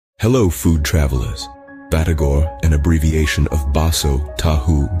Hello food travelers. Batagor, an abbreviation of baso,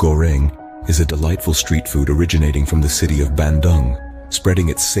 tahu, goreng, is a delightful street food originating from the city of Bandung, spreading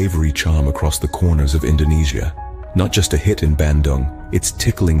its savory charm across the corners of Indonesia. Not just a hit in Bandung, it's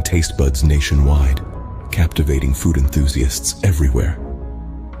tickling taste buds nationwide, captivating food enthusiasts everywhere.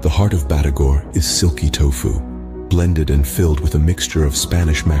 The heart of Batagor is silky tofu, blended and filled with a mixture of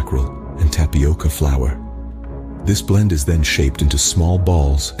Spanish mackerel and tapioca flour. This blend is then shaped into small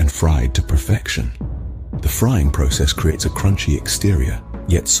balls and fried to perfection. The frying process creates a crunchy exterior,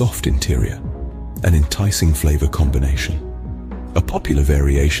 yet soft interior, an enticing flavor combination. A popular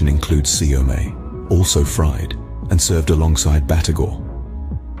variation includes Siomay, also fried and served alongside Batagor.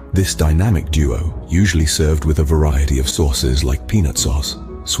 This dynamic duo, usually served with a variety of sauces like peanut sauce,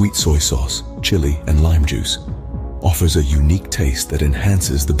 sweet soy sauce, chili, and lime juice, offers a unique taste that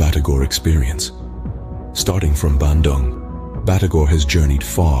enhances the Batagor experience. Starting from Bandung, Batagor has journeyed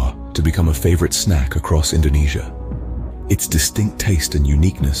far to become a favorite snack across Indonesia. Its distinct taste and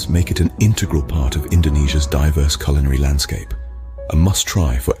uniqueness make it an integral part of Indonesia's diverse culinary landscape, a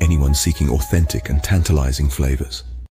must-try for anyone seeking authentic and tantalizing flavors.